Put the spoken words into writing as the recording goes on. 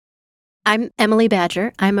I'm Emily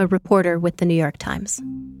Badger. I'm a reporter with the New York Times.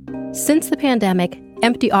 Since the pandemic,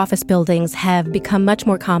 empty office buildings have become much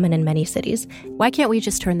more common in many cities. Why can't we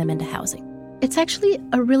just turn them into housing? It's actually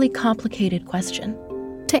a really complicated question.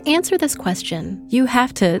 To answer this question, you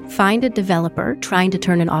have to find a developer trying to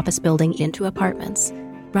turn an office building into apartments,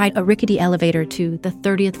 ride a rickety elevator to the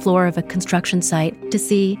 30th floor of a construction site to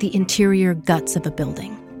see the interior guts of a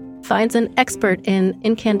building, finds an expert in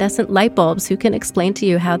incandescent light bulbs who can explain to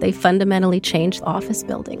you how they fundamentally change office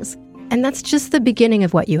buildings. And that's just the beginning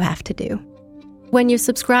of what you have to do. When you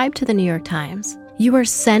subscribe to the New York Times, you are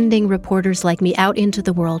sending reporters like me out into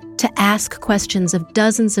the world to ask questions of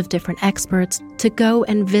dozens of different experts, to go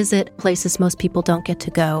and visit places most people don't get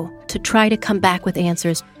to go, to try to come back with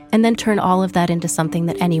answers, and then turn all of that into something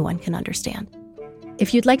that anyone can understand.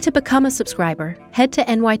 If you'd like to become a subscriber, head to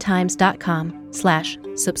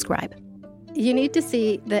nytimes.com/subscribe. You need to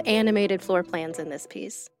see the animated floor plans in this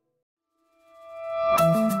piece.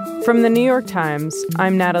 From the New York Times,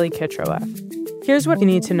 I'm Natalie Kitroeff. Here's what you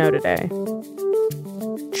need to know today.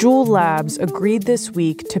 Juul Labs agreed this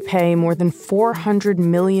week to pay more than $400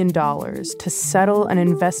 million to settle an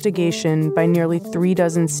investigation by nearly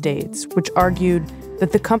 36 states, which argued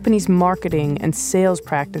that the company's marketing and sales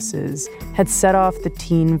practices had set off the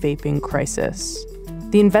teen vaping crisis.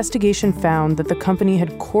 The investigation found that the company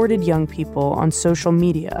had courted young people on social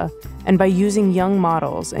media and by using young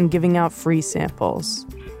models and giving out free samples.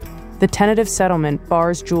 The tentative settlement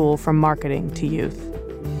bars Juul from marketing to youth.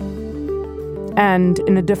 And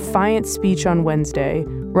in a defiant speech on Wednesday,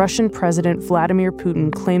 Russian President Vladimir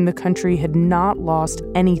Putin claimed the country had not lost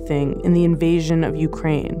anything in the invasion of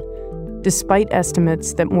Ukraine, despite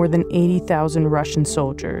estimates that more than 80,000 Russian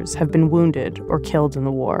soldiers have been wounded or killed in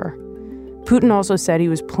the war. Putin also said he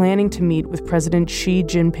was planning to meet with President Xi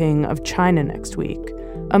Jinping of China next week,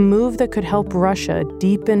 a move that could help Russia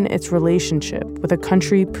deepen its relationship with a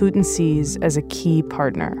country Putin sees as a key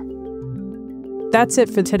partner. That's it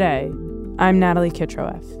for today. I'm Natalie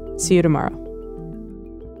Kitroeff. See you tomorrow.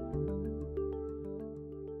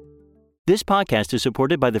 This podcast is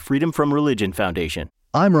supported by the Freedom From Religion Foundation.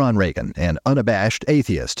 I'm Ron Reagan, an unabashed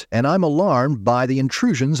atheist, and I'm alarmed by the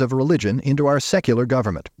intrusions of religion into our secular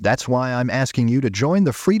government. That's why I'm asking you to join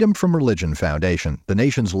the Freedom From Religion Foundation, the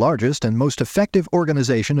nation's largest and most effective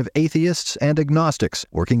organization of atheists and agnostics,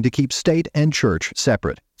 working to keep state and church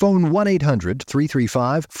separate. Phone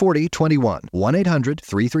 1-800-335-4021,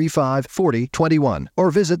 1-800-335-4021,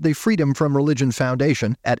 or visit the Freedom From Religion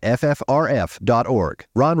Foundation at ffrf.org.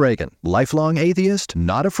 Ron Reagan, lifelong atheist,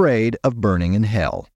 not afraid of burning in hell.